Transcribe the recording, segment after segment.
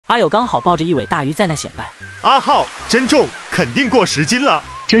阿友刚好抱着一尾大鱼在那显摆。阿浩真重，肯定过10斤了。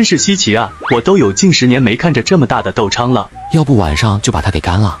真是稀奇啊！我都有近10年没看着这么大的斗昌了。要不晚上就把它给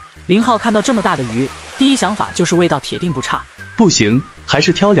干了。林浩看到这么大的鱼，第一想法就是味道铁定不差。不行，还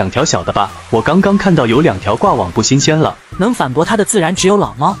是挑2条小的吧。我刚刚看到有2条挂网不新鲜了。能反驳他的自然只有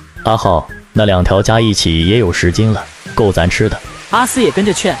老猫。阿浩，那2条加一起也有10斤了，够咱吃的。阿斯也跟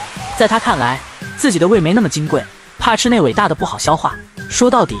着劝，在他看来，自己的胃没那么金贵，怕吃那尾大的不好消化。说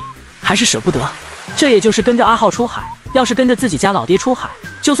到底，还是舍不得。这也就是跟着阿浩出海，要是跟着自己家老爹出海，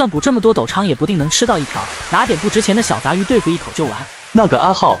就算捕这么多斗昌，也不定能吃到1条，拿点不值钱的小杂鱼对付一口就完。那个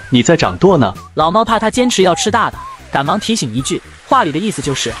阿浩，你在掌舵呢？老猫怕他坚持要吃大的，赶忙提醒一句，话里的意思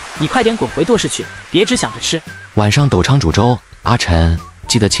就是你快点滚回舵室去，别只想着吃。晚上斗昌煮粥，阿晨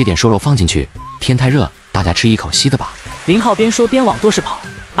记得切点瘦肉放进去，天太热，大家吃一口稀的吧。林浩边说边往舵室跑，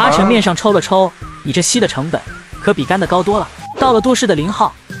阿晨面上抽了抽，你这稀的成本可比干的高多了。到了舵室的林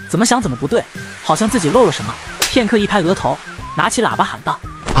浩怎么想怎么不对，好像自己漏了什么，片刻一拍额头，拿起喇叭喊道：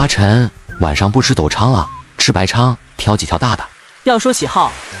阿晨，晚上不吃斗昌了，吃白鲳，挑几条大的。要说喜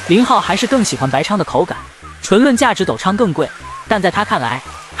好，林浩还是更喜欢白鲳的口感，纯论价值斗昌更贵，但在他看来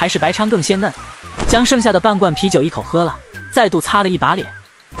还是白鲳更鲜嫩。将剩下的半罐啤酒一口喝了，再度擦了一把脸，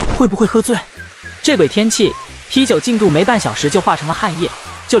会不会喝醉？这鬼天气，啤酒进度没半小时就化成了汗液，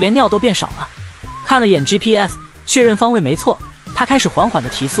就连尿都变少了。看了眼 GPS， 确认方位没错，他开始缓缓的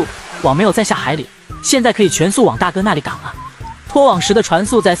提速，网没有再下海里，现在可以全速往大哥那里赶了。拖网时的船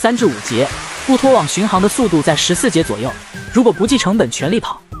速在3至5节，不拖网巡航的速度在14节左右。如果不计成本全力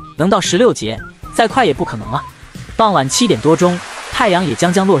跑，能到16节，再快也不可能了。傍晚7点多钟，太阳也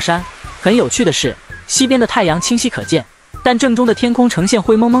将落山。很有趣的是，西边的太阳清晰可见，但正中的天空呈现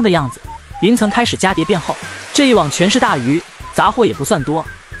灰蒙蒙的样子，云层开始加叠变厚。这一网全是大鱼，杂货也不算多，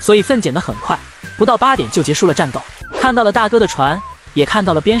所以分拣得很快，不到8点就结束了战斗。看到了大哥的船，也看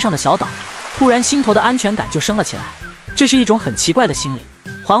到了边上的小岛，突然心头的安全感就升了起来。这是一种很奇怪的心理，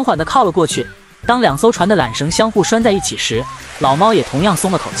缓缓地靠了过去。当2艘船的缆绳相互拴在一起时，老猫也同样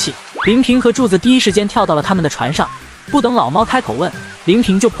松了口气。林平和柱子第一时间跳到了他们的船上，不等老猫开口问，林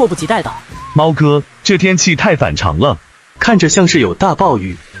平就迫不及待道：猫哥，这天气太反常了，看着像是有大暴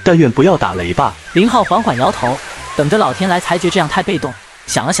雨，但愿不要打雷吧。林浩缓缓摇头，等着老天来裁决，这样太被动。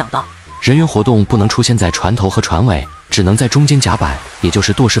想了想道：人员活动不能出现在船头和船尾，只能在中间甲板，也就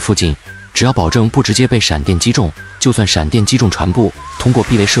是舵室附近。只要保证不直接被闪电击中，就算闪电击中船部，通过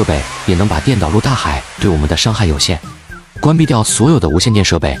避雷设备也能把电导入大海，对我们的伤害有限。关闭掉所有的无线电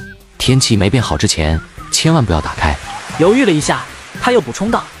设备，天气没变好之前千万不要打开。犹豫了一下，他又补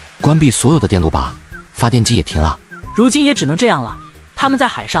充道：关闭所有的电路吧，发电机也停了。如今也只能这样了，他们在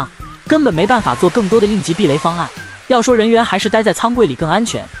海上根本没办法做更多的应急避雷方案。要说人员还是待在舱柜里更安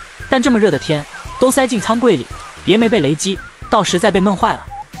全，但这么热的天都塞进舱柜里，别没被雷击，到时再被闷坏了。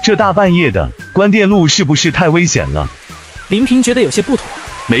这大半夜的关电路是不是太危险了？林平觉得有些不妥。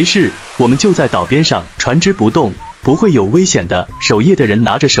没事，我们就在岛边上，船只不动，不会有危险的。守夜的人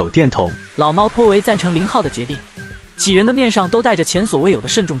拿着手电筒。老猫颇为赞成林浩的决定，几人的面上都带着前所未有的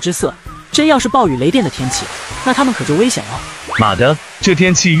慎重之色。真要是暴雨雷电的天气，那他们可就危险了。妈的，这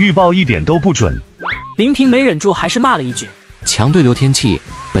天气预报一点都不准。林平没忍住，还是骂了一句：强对流天气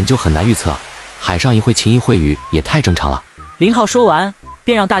本就很难预测，海上一会晴一会雨也太正常了。林浩说完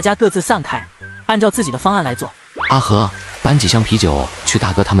便让大家各自散开，按照自己的方案来做。阿和，搬几箱啤酒去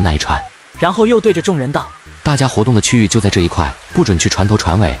大哥他们那一船。然后又对着众人道：大家活动的区域就在这一块，不准去船头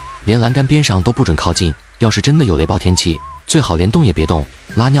船尾，连栏杆边上都不准靠近。要是真的有雷暴天气，最好连动也别动，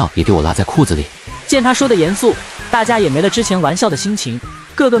拉尿也给我拉在裤子里。见他说的严肃，大家也没了之前玩笑的心情，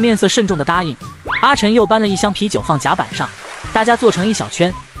个个面色慎重的答应。阿晨又搬了1箱啤酒放甲板上，大家坐成一小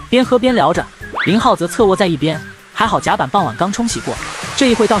圈，边喝边聊着。林浩则侧卧在一边，还好甲板傍晚刚冲洗过，这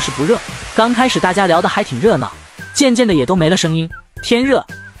一会倒是不热。刚开始大家聊得还挺热闹，渐渐的也都没了声音。天热，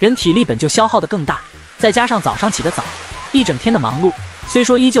人体力本就消耗得更大，再加上早上起得早，一整天的忙碌，虽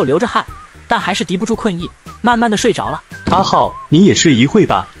说依旧流着汗，但还是敌不住困意，慢慢的睡着了。阿浩，你也睡一会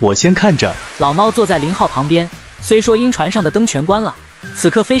吧，我先看着。老猫坐在林浩旁边，虽说因船上的灯全关了，此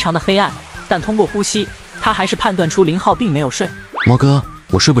刻非常的黑暗，但通过呼吸，他还是判断出林浩并没有睡。猫哥，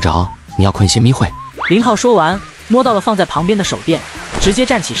我睡不着，你要困先眯会。林浩说完，摸到了放在旁边的手电，直接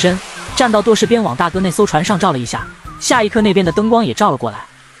站起身，站到舵室边往大哥那艘船上照了一下。下一刻那边的灯光也照了过来，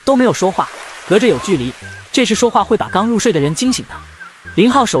都没有说话，隔着有距离，这时说话会把刚入睡的人惊醒的。林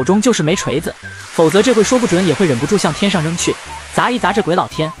浩手中就是没锤子，否则这会说不准也会忍不住向天上扔去，砸一砸这鬼老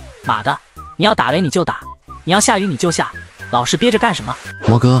天。妈的，你要打雷你就打，你要下雨你就下，老是憋着干什么？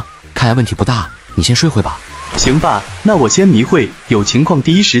魔哥，看来问题不大，你先睡会吧。行吧，那我先迷会，有情况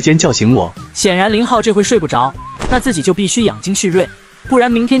第一时间叫醒我。显然林浩这回睡不着，那自己就必须养精蓄锐，不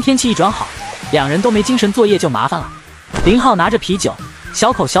然明天天气一转好，两人都没精神作业就麻烦了。林浩拿着啤酒，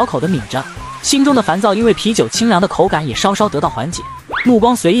小口小口地抿着，心中的烦躁因为啤酒清凉的口感也稍稍得到缓解，目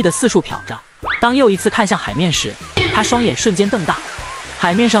光随意地四处瞟着。当又一次看向海面时，他双眼瞬间瞪大，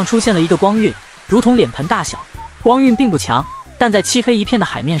海面上出现了一个光晕，如同脸盆大小。光晕并不强，但在漆黑一片的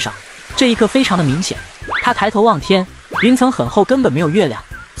海面上，这一刻非常的明显。他抬头望天，云层很厚，根本没有月亮，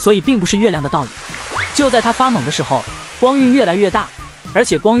所以并不是月亮的倒影。就在他发懵的时候，光晕越来越大，而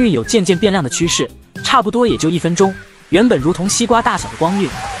且光晕有渐渐变亮的趋势，差不多也就1分钟，原本如同西瓜大小的光晕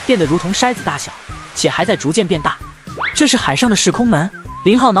变得如同筛子大小，且还在逐渐变大。这是海上的时空门。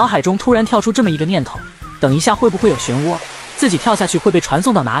林浩脑海中突然跳出这么一个念头，等一下会不会有漩涡，自己跳下去会被传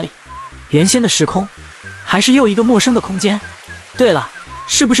送到哪里？原先的时空，还是又一个陌生的空间？对了，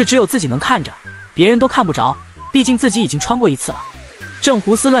是不是只有自己能看着，别人都看不着？毕竟自己已经穿过一次了。正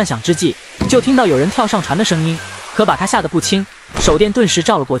胡思乱想之际，就听到有人跳上船的声音，可把他吓得不轻，手电顿时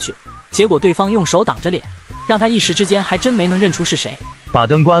照了过去，结果对方用手挡着脸，让他一时之间还真没能认出是谁。把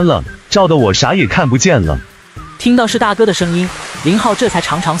灯关了，照得我啥也看不见了。听到是大哥的声音，林浩这才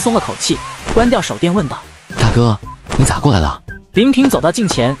长长松了口气，关掉手电问道：大哥，你咋过来了？林平走到近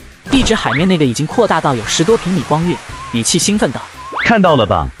前，一指海面那个已经扩大到有10多平米光晕，语气兴奋道：看到了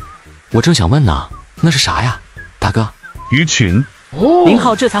吧？我正想问呢，那是啥呀？大哥，鱼群。林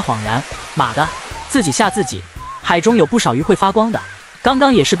浩这才恍然，妈的，自己吓自己，海中有不少鱼会发光的，刚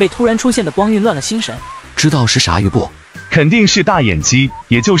刚也是被突然出现的光晕乱了心神。知道是啥鱼不？肯定是大眼鸡，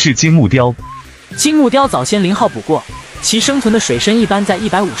也就是金目鲷。金目鲷早先林浩捕过，其生存的水深一般在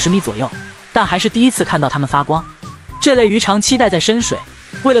150米左右，但还是第一次看到它们发光。这类鱼常期待在深水，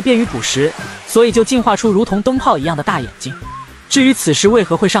为了便于捕食，所以就进化出如同灯泡一样的大眼睛。至于此时为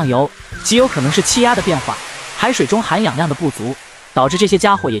何会上游，极有可能是气压的变化，海水中含氧量的不足，导致这些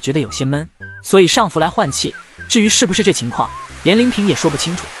家伙也觉得有些闷，所以上浮来换气。至于是不是这情况，连林平也说不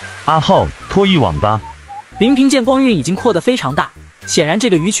清楚。阿浩，拖一网吧。林平见光晕已经扩得非常大，显然这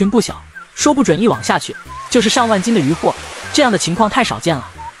个鱼群不小，说不准一网下去就是上万斤的鱼货，这样的情况太少见了，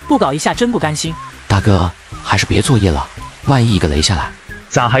不搞一下真不甘心。大哥，还是别作业了，万一一个雷下来，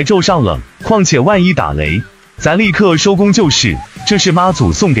咋还骤上了？况且万一打雷，咱立刻收工就是，这是妈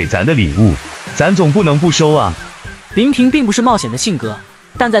祖送给咱的礼物，咱总不能不收啊。林平并不是冒险的性格，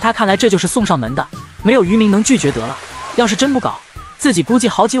但在他看来这就是送上门的，没有渔民能拒绝得了。要是真不搞，自己估计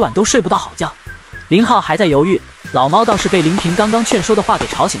好几晚都睡不到好觉。林浩还在犹豫，老猫倒是被林平刚刚劝说的话给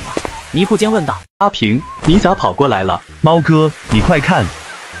吵醒了，迷糊间问道：阿平，你咋跑过来了？猫哥，你快看。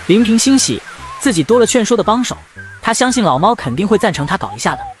林平欣喜，自己多了劝说的帮手，他相信老猫肯定会赞成他搞一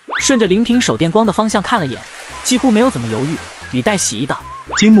下的。顺着林平手电光的方向看了眼，几乎没有怎么犹豫，语带喜意道：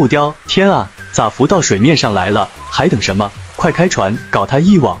金目鲷，天啊，咋浮到水面上来了？还等什么？快开船，搞他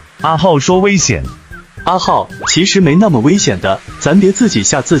一网！阿浩说危险。阿浩，其实没那么危险的，咱别自己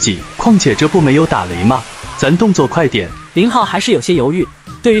吓自己。况且这不没有打雷吗？咱动作快点。林浩还是有些犹豫，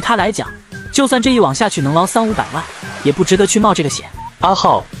对于他来讲，就算这一网下去能捞300-500万，也不值得去冒这个险。阿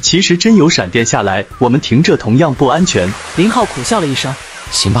浩，其实真有闪电下来，我们停着同样不安全。林浩苦笑了一声，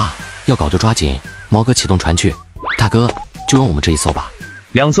行吧，要搞就抓紧。毛哥启动船去，大哥就用我们这一艘吧。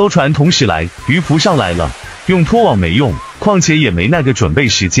2艘船同时来，鱼浮上来了，用拖网没用，况且也没那个准备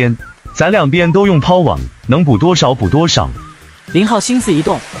时间。咱两边都用抛网，能捕多少捕多少。林浩心思一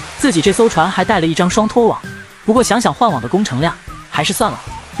动，自己这艘船还带了一张双拖网，不过想想换网的工程量，还是算了，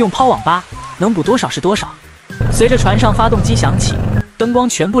用抛网吧，能捕多少是多少。随着船上发动机响起，灯光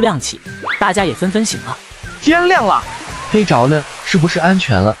全部亮起，大家也纷纷醒了。天亮了，黑着呢，是不是安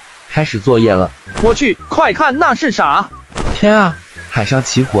全了？开始作业了。我去，快看那是啥？天啊，海上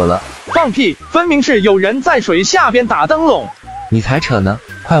起火了！放屁，分明是有人在水下边打灯笼。你才扯呢，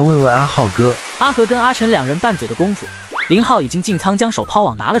快问问阿浩哥。阿和跟阿晨两人拌嘴的功夫，林浩已经进舱将手抛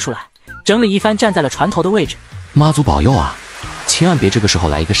网拿了出来，整理一番站在了船头的位置。妈祖保佑啊，千万别这个时候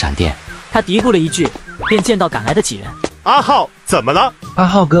来一个闪电。他嘀咕了一句，便见到赶来的几人。阿浩，怎么了？阿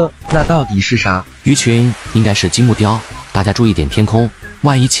浩哥，那到底是啥？鱼群应该是金目鲷，大家注意点天空，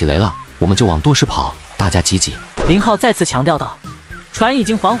万一起雷了，我们就往舵室跑，大家挤挤。林浩再次强调道。船已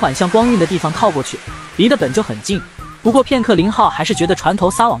经缓缓向光晕的地方靠过去，离得本就很近。不过片刻，林浩还是觉得船头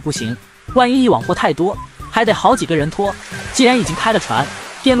撒网不行，万一一网货太多，还得好几个人拖。既然已经开了船，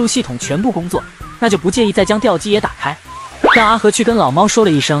电路系统全部工作，那就不介意再将吊机也打开。让阿和去跟老猫说了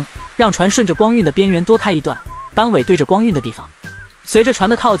一声，让船顺着光晕的边缘多开一段，扳尾对着光晕的地方。随着船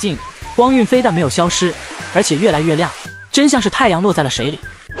的靠近，光晕非但没有消失，而且越来越亮，真像是太阳落在了水里。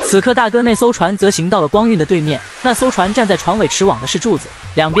此刻大哥那艘船则行到了光晕的对面，那艘船站在船尾持网的是柱子，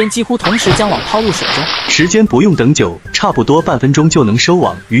两边几乎同时将网抛入水中。时间不用等久，差不多半分钟就能收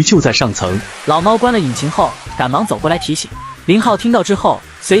网，鱼就在上层。老猫关了引擎后，赶忙走过来提醒。林浩听到之后，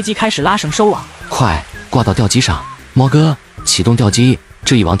随即开始拉绳收网。快挂到钓机上，猫哥启动钓机，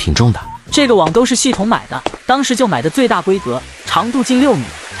这一网挺重的。这个网都是系统买的，当时就买的最大规格，长度近6米，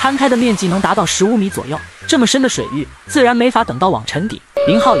摊开的面积能达到15米左右。这么深的水域，自然没法等到网沉底。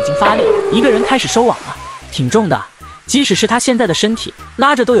林浩已经发力，一个人开始收网了，挺重的，即使是他现在的身体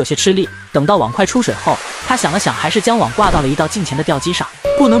拉着都有些吃力。等到网快出水后，他想了想，还是将网挂到了一道近前的钓机上，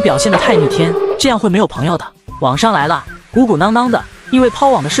不能表现得太逆天，这样会没有朋友的。网上来了，鼓鼓囊囊的，因为抛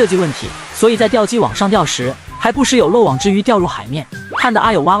网的设计问题，所以在钓机往上钓时，还不时有漏网之鱼掉入海面，看得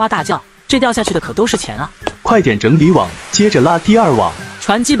阿友哇哇大叫，这掉下去的可都是钱啊！快点整理网，接着拉第2网。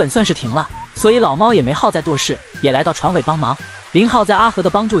船基本算是停了，所以老猫也没耗在舵室，也来到船尾帮忙。林浩在阿和的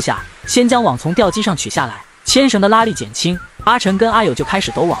帮助下，先将网从钓机上取下来，牵绳的拉力减轻，阿成跟阿友就开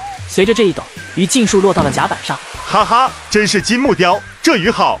始抖网。随着这一抖，鱼尽数落到了甲板上。哈哈，真是金木雕，这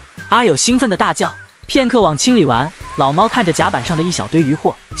鱼好！阿友兴奋的大叫。片刻网清理完，老猫看着甲板上的一小堆鱼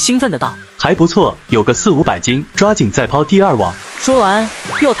货，兴奋的道：“还不错，有个400-500斤，抓紧再抛第2网。”说完，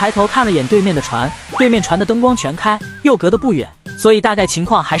又抬头看了眼对面的船，对面船的灯光全开，又隔得不远，所以大概情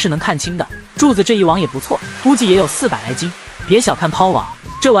况还是能看清的。柱子这一网也不错，估计也有400来斤。别小看抛网，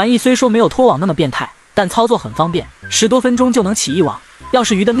这玩意虽说没有拖网那么变态，但操作很方便，10多分钟就能起一网。要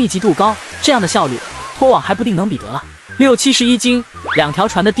是鱼的密集度高，这样的效率，拖网还不定能比得了。60-71斤，2条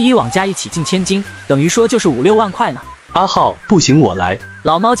船的第1网加一起近1000斤，等于说就是5-6万块呢。阿浩，不行，我来。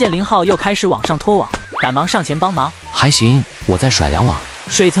老猫见林浩又开始往上拖网，赶忙上前帮忙。还行，我再甩2网。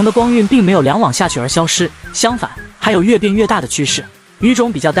水层的光晕并没有2网下去而消失，相反，还有越变越大的趋势。鱼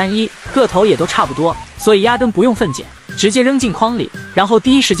种比较单一，个头也都差不多，所以压根不用分拣，直接扔进筐里，然后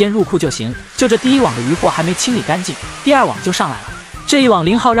第一时间入库就行。就这第1网的鱼货还没清理干净，第2网就上来了。这一网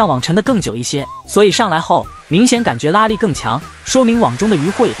林浩让网沉得更久一些，所以上来后明显感觉拉力更强，说明网中的鱼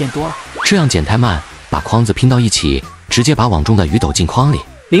货也变多了。这样捡太慢，把筐子拼到一起，直接把网中的鱼抖进筐里。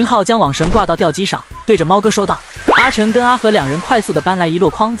林浩将网绳挂到钓机上，对着猫哥说道。阿成跟阿和2人快速地搬来一摞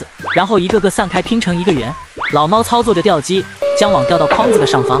筐子，然后一个个散开拼成一个圆。老猫操作着钓机，将网吊到筐子的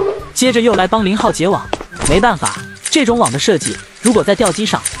上方，接着又来帮林浩解网。没办法，这种网的设计，如果在钓机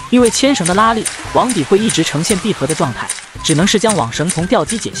上，因为牵绳的拉力，网底会一直呈现闭合的状态，只能是将网绳从钓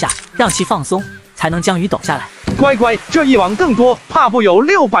机解下，让其放松，才能将鱼抖下来。乖乖，这一网更多，怕不有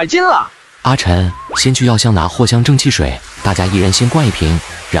600斤了。阿晨，先去药箱拿藿香正气水，大家一人先灌1瓶，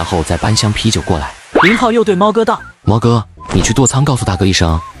然后再搬箱啤酒过来。林浩又对猫哥道：“猫哥，你去舵舱告诉大哥一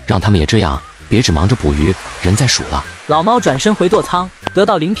声，让他们也这样，别只忙着捕鱼，人在数了。”老猫转身回舵舱，得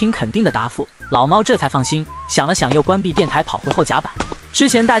到林平肯定的答复，老猫这才放心，想了想又关闭电台跑回后甲板。之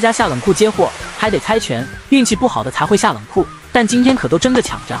前大家下冷库接货还得猜拳，运气不好的才会下冷库，但今天可都争着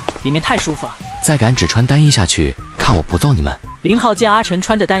抢着，里面太舒服了。再敢只穿单衣下去，看我不揍你们！林浩见阿晨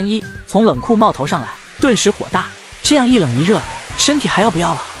穿着单衣从冷库冒头上来，顿时火大，这样一冷一热，身体还要不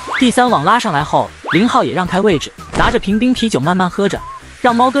要了？第3网拉上来后，林浩也让开位置，拿着瓶冰啤酒慢慢喝着，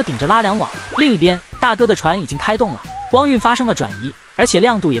让猫哥顶着拉2网。另一边，大哥的船已经开动了，光晕发生了转移，而且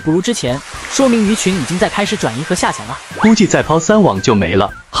亮度也不如之前，说明鱼群已经在开始转移和下潜了。估计再抛3网就没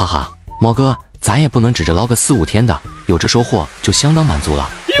了。哈哈，猫哥，咱也不能指着捞个4-5天的，有这收获就相当满足了。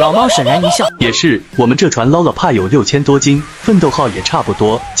老猫沈然一笑，也是，我们这船捞了怕有6000多斤，奋斗号也差不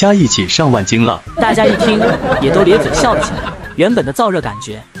多，加一起上万斤了。大家一听也都咧嘴笑了起来。原本的燥热感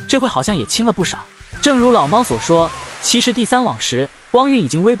觉，这回好像也轻了不少。正如老猫所说，其实第3网时光晕已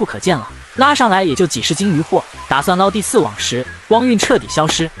经微不可见了，拉上来也就几10斤鱼货，打算捞第4网时，光晕彻底消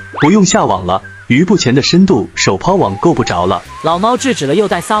失，不用下网了，鱼不前的深度手抛网够不着了。老猫制止了又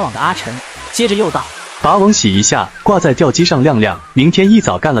带撒网的阿晨，接着又道：“把网洗一下，挂在钓机上晾晾，明天一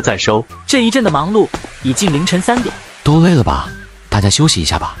早干了再收。”这一阵的忙碌已近凌晨3点，都累了吧？大家休息一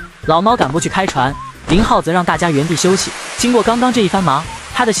下吧。老猫赶过去开船，林浩则让大家原地休息。经过刚刚这一番忙，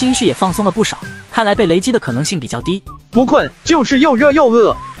他的心绪也放松了不少，看来被雷击的可能性比较低。不困，就是又热又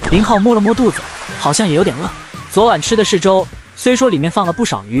饿。林浩摸了摸肚子，好像也有点饿。昨晚吃的是粥，虽说里面放了不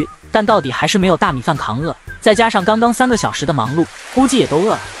少鱼，但到底还是没有大米饭扛饿，再加上刚刚3个小时的忙碌，估计也都饿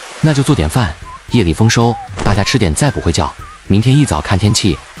了。那就做点饭，夜里丰收，大家吃点再不会叫。明天一早看天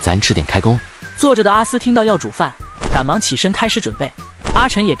气，咱吃点开工。坐着的阿斯听到要煮饭，赶忙起身开始准备。阿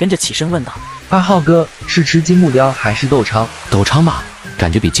晨也跟着起身问道：“阿浩哥，是吃金木雕还是豆昌？”豆昌吧，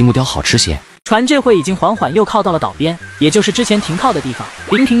感觉比金木雕好吃些。船这会已经缓缓又靠到了岛边，也就是之前停靠的地方。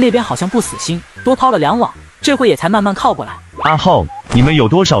林平那边好像不死心，多抛了2网，这会也才慢慢靠过来。阿浩，你们有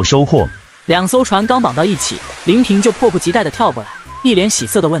多少收获？2艘船刚绑到一起，林平就迫不及待地跳过来，一脸喜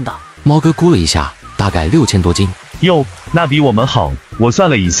色地问道：“猫哥估了一下，大概6000多斤。”哟，那比我们好。我算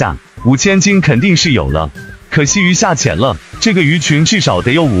了一下，5000斤肯定是有了。可惜鱼下潜了，这个鱼群至少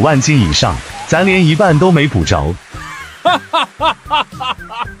得有5万斤以上，咱连一半都没捕着。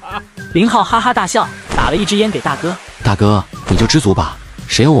林浩哈哈大笑，打了一支烟给大哥。大哥，你就知足吧，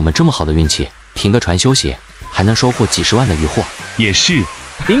谁有我们这么好的运气，停个船休息，还能收获几十万的渔获？也是。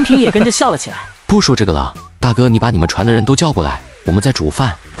林平也跟着笑了起来。不说这个了，大哥，你把你们船的人都叫过来，我们在煮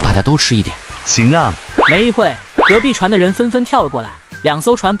饭，大家都吃一点。行啊。没一会，隔壁船的人纷纷跳了过来，2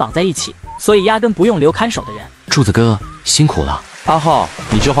艘船绑在一起，所以压根不用留看守的人。柱子哥辛苦了。阿浩，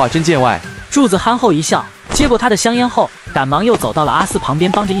你这话真见外。柱子憨厚一笑，接过他的香烟后，赶忙又走到了阿四旁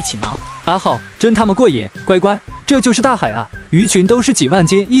边帮着一起忙。阿浩，真他妈过瘾，乖乖，这就是大海啊，鱼群都是几万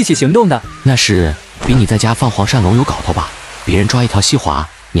斤一起行动的。那是比你在家放黄鳝龙有搞头吧？别人抓一条西华，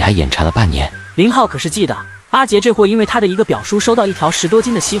你还眼馋了半年。林浩可是记得，阿杰这货因为他的一个表叔收到一条10多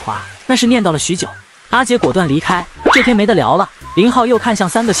斤的西华，那是念叨了许久。阿杰果断离开，这天没得聊了。林浩又看向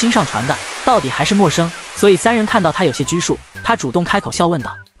3个新上船的，到底还是陌生，所以3人看到他有些拘束，他主动开口笑问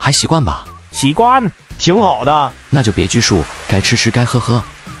道：“还习惯吧？”“习惯，挺好的。”“那就别拘束，该吃吃，该喝喝，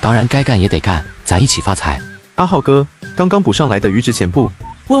当然该干也得干，咱一起发财。”“阿浩哥，刚刚补上来的鱼值钱不？”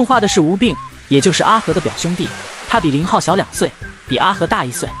问话的是吴病，也就是阿和的表兄弟，他比林浩小2岁，比阿和大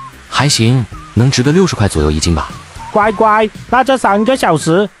1岁。还行，能值个60块左右1斤吧。乖乖，那这3个小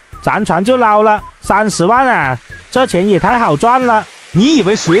时，咱船就捞了30万啊！这钱也太好赚了。你以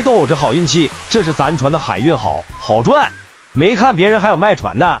为谁都有这好运气？这是咱船的海运好赚。没看别人还有卖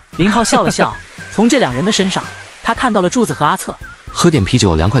船的。林浩笑了笑，从这2人的身上，他看到了柱子和阿策。喝点啤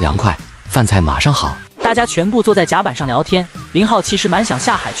酒，凉快，饭菜马上好。大家全部坐在甲板上聊天。林浩其实蛮想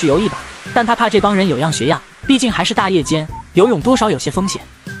下海去游一把，但他怕这帮人有样学样，毕竟还是大夜间，游泳多少有些风险。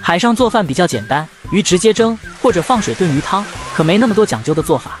海上做饭比较简单，鱼直接蒸或者放水炖鱼汤，可没那么多讲究的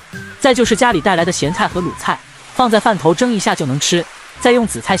做法。再就是家里带来的咸菜和卤菜，放在饭头蒸一下就能吃，再用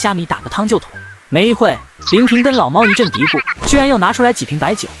紫菜虾米打个汤就妥。没一会，林平跟老猫一阵嘀咕，居然又拿出来几瓶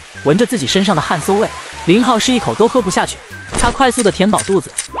白酒，闻着自己身上的汗馊味，林浩是一口都喝不下去。他快速的填饱肚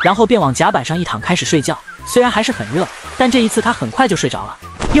子，然后便往甲板上一躺开始睡觉。虽然还是很热，但这一次他很快就睡着了。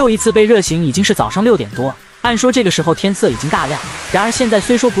又一次被热醒，已经是早上6点多。按说这个时候天色已经大亮，然而现在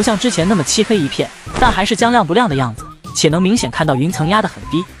虽说不像之前那么漆黑一片，但还是将亮不亮的样子，且能明显看到云层压得很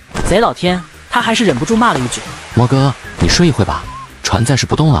低。贼老天，他还是忍不住骂了一句：“魔哥，你睡一会吧，船暂时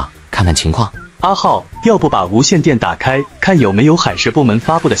不动了，看看情况。”阿浩，要不把无线电打开，看有没有海事部门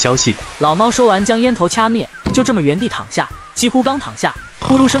发布的消息。老猫说完，将烟头掐灭，就这么原地躺下。几乎刚躺下，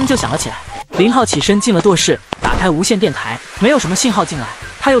呼噜声就响了起来。林浩起身进了舵室，打开无线电台，没有什么信号进来。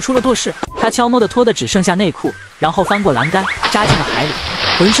他又出了舵室，他悄摸的脱的只剩下内裤，然后翻过栏杆，扎进了海里，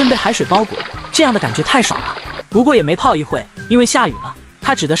浑身被海水包裹，这样的感觉太爽了。不过也没泡一会，因为下雨了，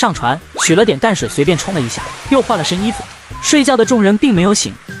他只得上船，取了点淡水随便冲了一下，又换了身衣服。睡觉的众人并没有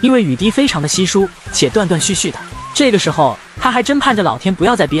醒，因为雨滴非常的稀疏，且断断续续的。这个时候他还真盼着老天不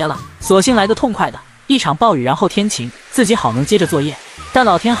要再憋了，索性来个痛快的，一场暴雨，然后天晴，自己好能接着作业。但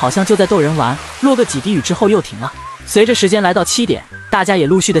老天好像就在逗人玩，落个几滴雨之后又停了。随着时间来到7点，大家也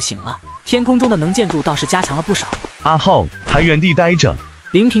陆续的醒了，天空中的能见度倒是加强了不少。阿浩还原地待着。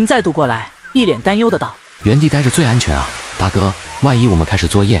林平再度过来，一脸担忧的道：“原地待着最安全啊，大哥，万一我们开始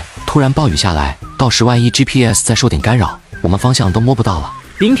作业，突然暴雨下来，到时万一 GPS 再受点干扰，我们方向都摸不到了。”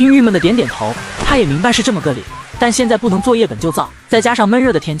林平郁闷的点点头，他也明白是这么个理，但现在不能作业本就燥，再加上闷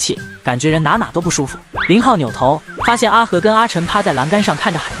热的天气，感觉人哪都不舒服。林浩扭头发现阿和跟阿晨趴在栏杆上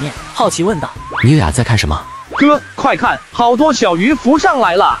看着海面，好奇问道：“你俩在看什么？”“哥，快看，好多小鱼浮上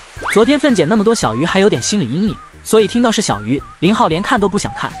来了。”昨天分拣那么多小鱼，还有点心理阴影，所以听到是小鱼，林浩连看都不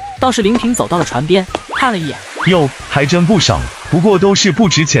想看。倒是林平走到了船边，看了一眼，哟，还真不少，不过都是不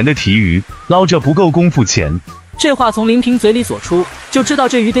值钱的提鱼，捞着不够功夫钱。这话从林平嘴里所出，就知道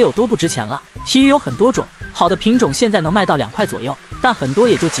这鱼得有多不值钱了。提鱼有很多种，好的品种现在能卖到2块左右，但很多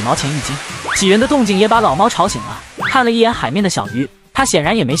也就几毛钱1斤。几人的动静也把老猫吵醒了，看了一眼海面的小鱼，他显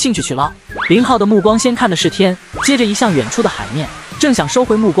然也没兴趣去捞。林浩的目光先看的是天，接着移向远处的海面，正想收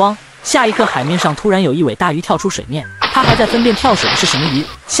回目光，下一刻海面上突然有一尾大鱼跳出水面，他还在分辨跳水的是什么鱼，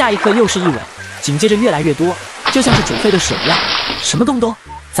下一刻又是一尾，紧接着越来越多，就像是煮沸的水一样。什么东东？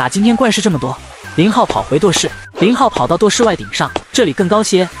咋今天怪事这么多？林浩跑回舵室，林浩跑到舵室外顶上，这里更高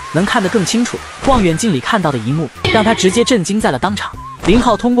些，能看得更清楚。望远镜里看到的一幕让他直接震惊在了当场。林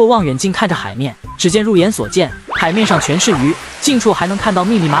浩通过望远镜看着海面，只见入眼所见，海面上全是鱼，近处还能看到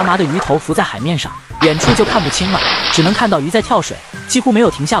密密麻麻的鱼头浮在海面上，远处就看不清了，只能看到鱼在跳水，几乎没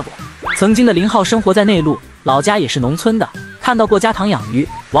有停下过。曾经的林浩生活在内陆，老家也是农村的，看到过家塘养鱼，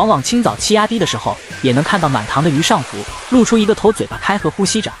往往清早气压低的时候，也能看到满塘的鱼上浮，露出一个头，嘴巴开合呼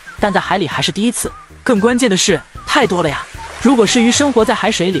吸着，但在海里还是第一次。更关键的是，太多了呀！如果是鱼生活在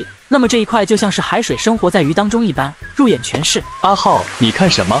海水里，那么这一块就像是海水生活在鱼当中一般，入眼全是。阿浩，你看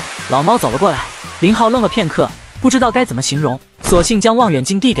什么？老猫走了过来，林浩愣了片刻，不知道该怎么形容，索性将望远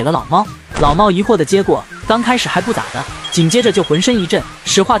镜递给了老猫。老猫疑惑的接过，刚开始还不咋的，紧接着就浑身一震，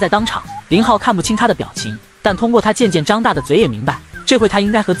石化在当场。林浩看不清他的表情，但通过他渐渐张大的嘴也明白，这回他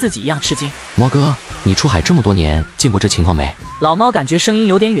应该和自己一样吃惊。猫哥，你出海这么多年，见过这情况没？老猫感觉声音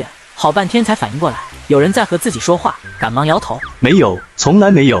有点远，好半天才反应过来，有人在和自己说话，赶忙摇头。没有，从来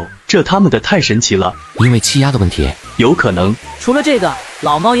没有，这他妈的太神奇了。因为气压的问题，有可能。除了这个，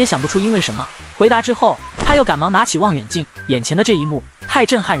老猫也想不出因为什么。回答之后，他又赶忙拿起望远镜，眼前的这一幕太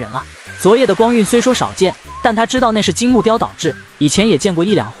震撼人了。昨夜的光晕虽说少见，但他知道那是金目雕导致，以前也见过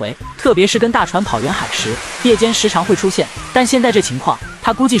一两回，特别是跟大船跑远海时，夜间时常会出现。但现在这情况，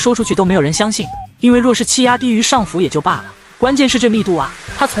他估计说出去都没有人相信，因为若是气压低于上浮也就罢了，关键是这密度啊，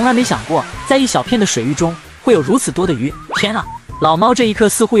他从来没想过，在一小片的水域中会有如此多的鱼。天啊！老猫这一刻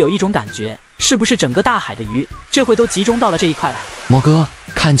似乎有一种感觉，是不是整个大海的鱼这回都集中到了这一块来？猫哥，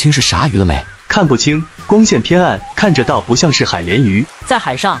看清是啥鱼了没？看不清，光线偏暗，看着倒不像是海鲢鱼。在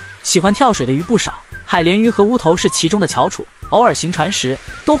海上喜欢跳水的鱼不少，海鲢鱼和乌头是其中的翘楚，偶尔行船时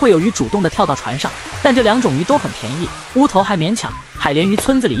都会有鱼主动的跳到船上，但这两种鱼都很便宜，乌头还勉强，海鲢鱼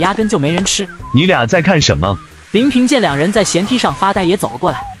村子里压根就没人吃。你俩在看什么？林平见两人在舷梯上发呆，也走了过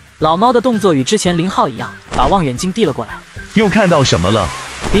来。老猫的动作与之前林浩一样，把望远镜递了过来。又看到什么了？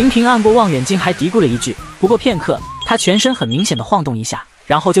林平按过望远镜，还嘀咕了一句。不过片刻，他全身很明显的晃动一下，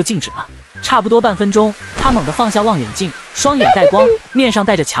然后就静止了。差不多半分钟，他猛地放下望远镜，双眼带光，面上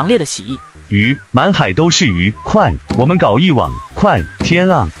带着强烈的喜意。鱼，满海都是鱼，快，我们搞一网，快！天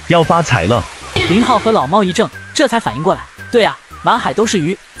啊，要发财了！林浩和老猫一怔，这才反应过来，对啊，满海都是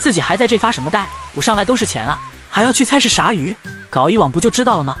鱼，自己还在这发什么呆？补上来都是钱啊，还要去猜是啥鱼？搞一网不就知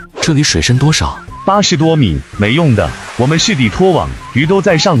道了吗？这里水深多少？80多米，没用的，我们是得拖网，鱼都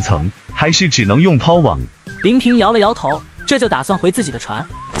在上层，还是只能用抛网。林平摇了摇头，这就打算回自己的船，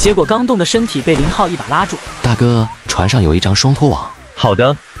结果刚动的身体被林浩一把拉住。大哥，船上有一张双拖网。好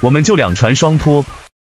的，我们就2船双拖。